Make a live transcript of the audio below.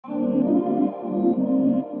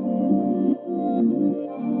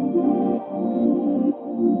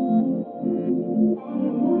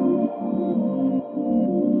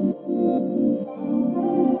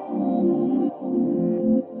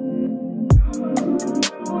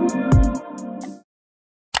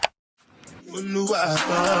This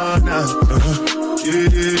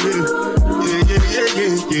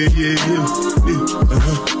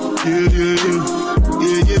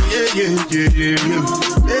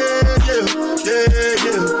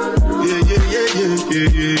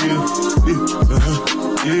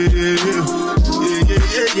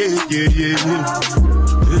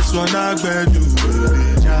one I better do it,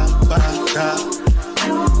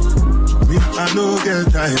 me, I no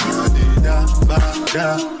get time,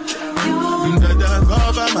 da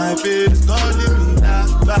cover my face, calling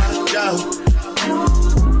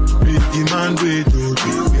me big man wait to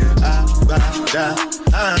be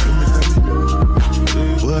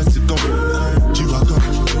what's it coming? G-Wagon,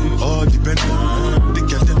 all dependent. They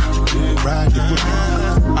get them, ride the whip.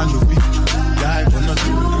 I know we die for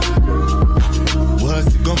nothing. What's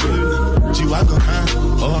it coming? G-Wagon,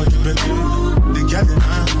 all dependent. They get them,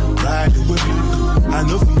 ride the whip. I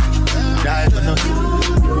know we die for nothing.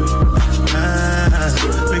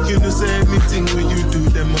 Make you no say anything when you do,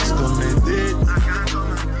 they must comment it.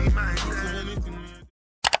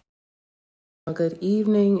 Good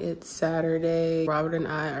evening, it's Saturday. Robert and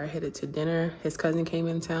I are headed to dinner. His cousin came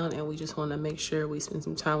in town and we just want to make sure we spend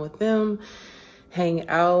some time with them, hang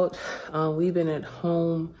out. We've been at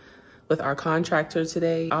home with our contractor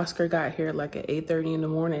today. Oscar got here like at 8:30 in the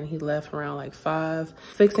morning. He left around like 5,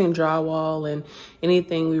 fixing drywall and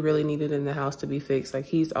anything we really needed in the house to be fixed. Like,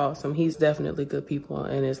 he's awesome. He's definitely good people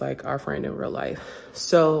and is like our friend in real life.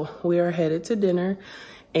 So we are headed to dinner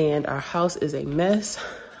and our house is a mess.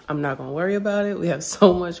 I'm not gonna worry about it. We have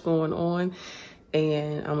so much going on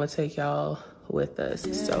and I'm gonna take y'all with us.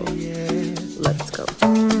 So let's go.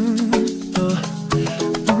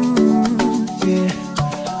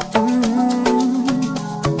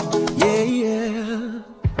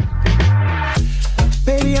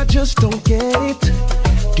 Baby, I just don't get it.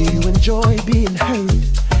 Do you enjoy being hurt?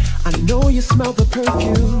 I know you smell the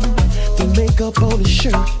perfume, the makeup on his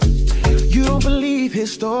shirt. You don't believe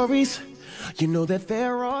his stories. You know that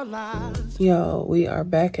there are lies. Yo, we are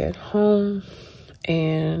back at home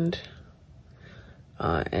and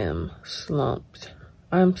I am slumped.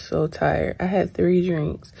 I'm so tired. I had 3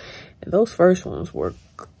 drinks and those first ones were,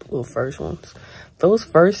 those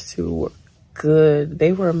first 2 were good.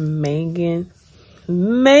 They were mangin'.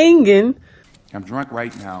 I'm drunk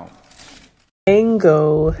right now.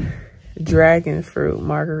 Mango dragon fruit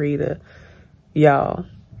margarita. Y'all,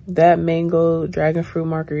 that mango dragon fruit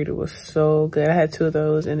margarita was so good. I had 2 of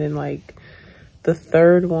those and then like the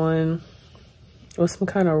third one was some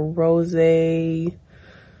kind of rosé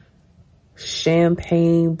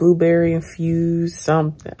champagne blueberry infused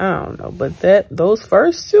something. I don't know, but those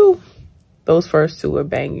first two were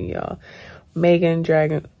banging, y'all. Megan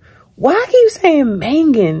dragon. Why I keep saying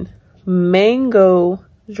mangin'? Mango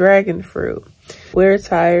dragon fruit. We're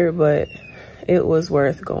tired, but it was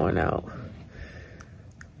worth going out.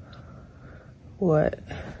 What?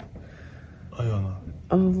 I don't know.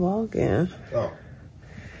 I'm vlogging. Oh.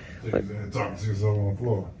 You're talking to yourself on the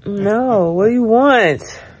floor. No, what do you want?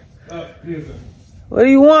 What do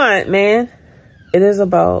you want, man? It is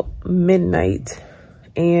about midnight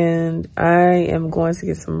and I am going to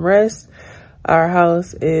get some rest. Our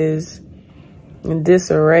house is in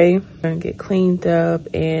disarray. I'm gonna get cleaned up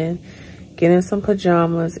and get in some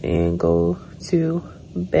pajamas and go to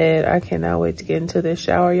bed. I cannot wait to get into the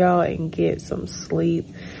shower, y'all, and get some sleep.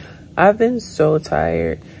 I've been so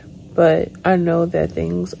tired, but I know that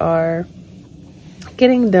things are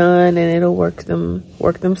getting done and it'll work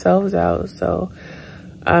themselves out. So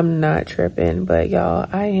I'm not tripping, but y'all,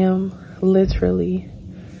 I am literally,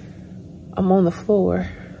 I'm on the floor.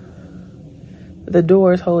 The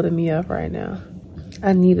door is holding me up right now.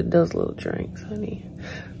 I needed those little drinks, honey.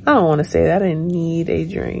 I don't want to say that I didn't need a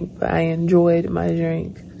drink, but I enjoyed my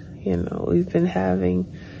drink. You know, we've been having,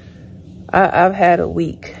 I've had a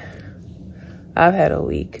week.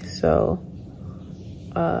 So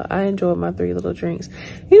I enjoyed my 3 little drinks.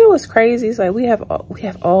 You know what's crazy? It's like we have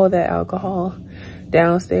all that alcohol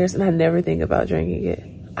downstairs and I never think about drinking it.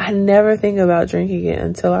 I never think about drinking it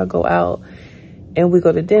until I go out and we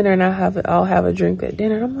go to dinner and I'll have a drink at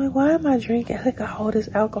dinner. I'm like, why am I drinking? I got all this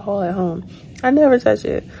alcohol at home. I never touch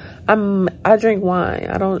it. I drink wine.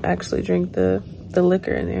 I don't actually drink the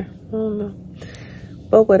liquor in there. I don't know.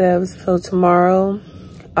 But whatever. So tomorrow,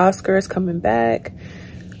 Oscar is coming back.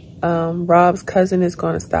 Rob's cousin is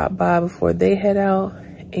going to stop by before they head out.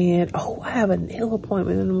 And I have a nail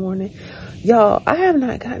appointment in the morning. Y'all, I have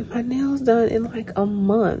not gotten my nails done in like a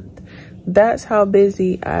month. That's how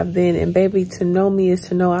busy I've been. And baby, to know me is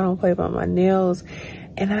to know I don't play about my nails.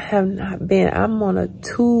 And I have not been. I'm on a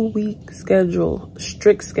 2-week schedule,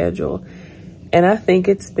 strict schedule. And I think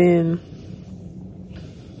it's been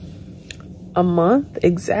a month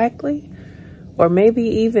exactly, or maybe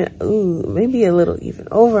even, maybe a little even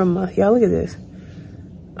over a month. Y'all, look at this.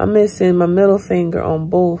 I'm missing my middle finger on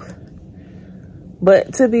both.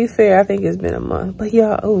 But to be fair, I think it's been a month. But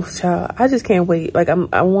y'all, oh child, I just can't wait. Like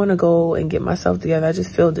I want to go and get myself together. I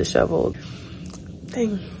just feel disheveled.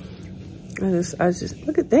 Dang. I just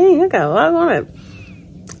look at, dang, I got a lot on it.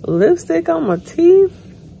 Lipstick on my teeth.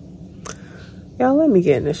 Y'all, let me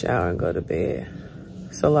get in the shower and go to bed.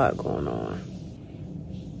 It's a lot going on.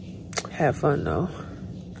 Have fun though.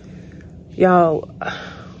 Y'all,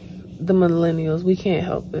 the millennials, we can't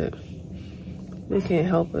help it. We can't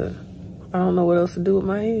help it. I don't know what else to do with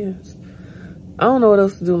my hands. I don't know what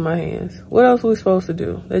else to do with my hands. What else are we supposed to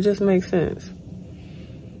do? It just makes sense.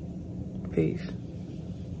 Peace.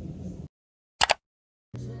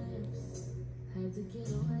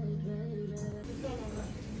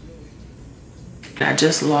 I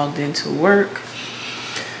just logged into work.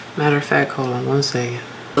 Matter of fact, hold on one second.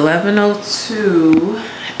 11:02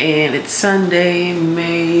 and it's Sunday,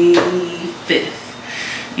 May 5th.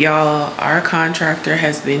 Y'all, our contractor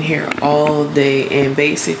has been here all day, and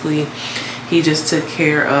basically he just took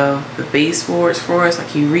care of the baseboards for us. Like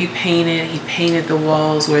he repainted, he painted the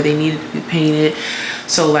walls where they needed to be painted.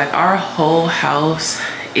 So like our whole house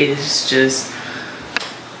is just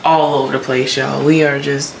all over the place, y'all. We are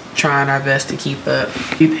just trying our best to keep up.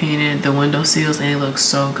 We painted the window sills and it looks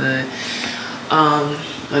so good.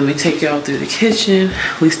 Let me take y'all through the kitchen.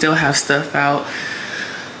 We still have stuff out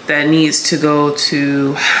that needs to go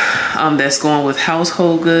to, that's going with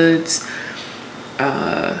household goods.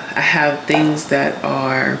 I have things that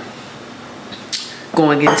are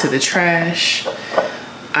going into the trash.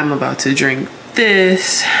 I'm about to drink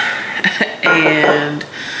this. And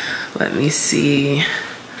let me see.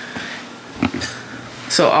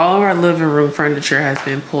 So all of our living room furniture has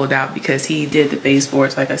been pulled out because he did the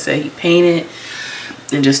baseboards. Like I said, he painted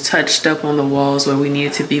and just touched up on the walls where we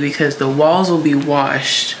needed to be, because the walls will be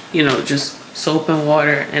washed, you know, just soap and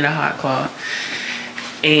water and a hot cloth.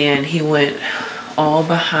 And he went all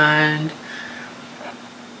behind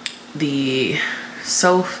the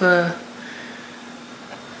sofa,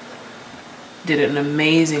 did an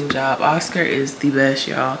amazing job. Oscar is the best,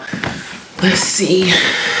 y'all. Let's see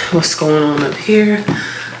what's going on up here.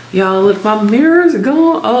 Y'all, look, my mirrors are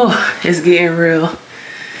going. Oh, it's getting real.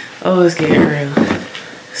 Oh, it's getting real.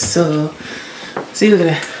 So, see, look at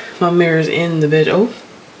that. My mirror's in the bed. Oh,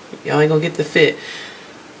 y'all ain't gonna get the fit.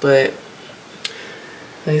 But,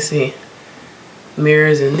 let's see.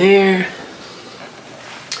 Mirrors in there.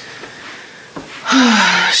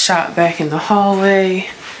 Shot back in the hallway.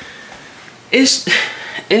 It's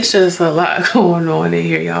just a lot going on in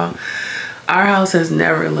here, y'all. Our house has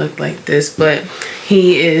never looked like this, but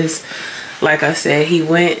he is, like I said, he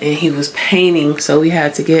went and he was painting, so we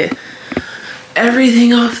had to get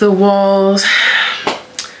everything off the walls.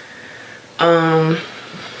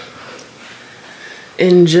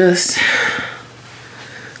 And just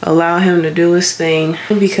allow him to do his thing,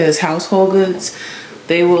 because household goods,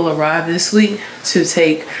 they will arrive this week to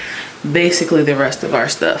take basically the rest of our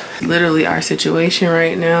stuff. Literally our situation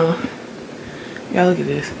right now, y'all, look at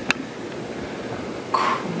this.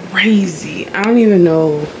 Crazy. I don't even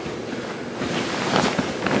know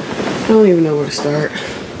where to start.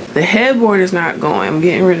 The headboard is not going. I'm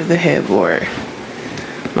getting rid of the headboard.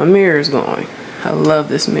 My mirror is going. I love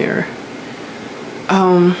this mirror.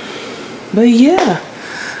 But yeah,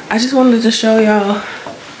 I just wanted to show y'all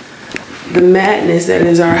the madness that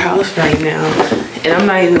is our house right now. And I'm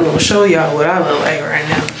not even gonna show y'all what I look like right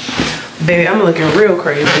now. Baby, I'm looking real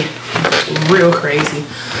crazy. Real crazy.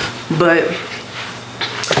 But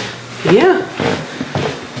yeah,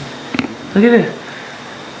 look at it.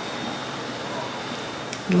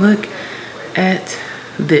 Look at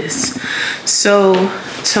this. So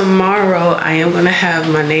tomorrow I am gonna have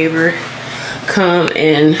my neighbor come,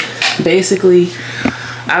 and basically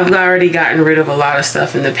I've already gotten rid of a lot of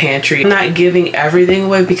stuff in the pantry. I'm not giving everything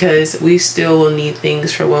away because we still will need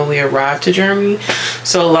things for when we arrive to Germany.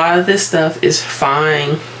 So a lot of this stuff is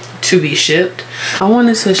fine to be shipped. I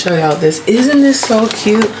wanted to show y'all this. Isn't this so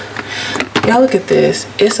cute? Y'all, look at this.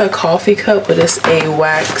 It's a coffee cup, but it's a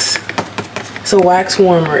wax. It's a wax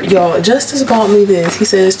warmer. Y'all, Justice bought me this. He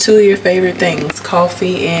says 2 of your favorite things,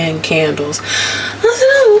 coffee and candles.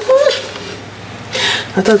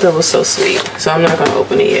 I thought that was so sweet. So I'm not gonna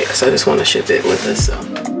open it yet because I just want to ship it with us. So.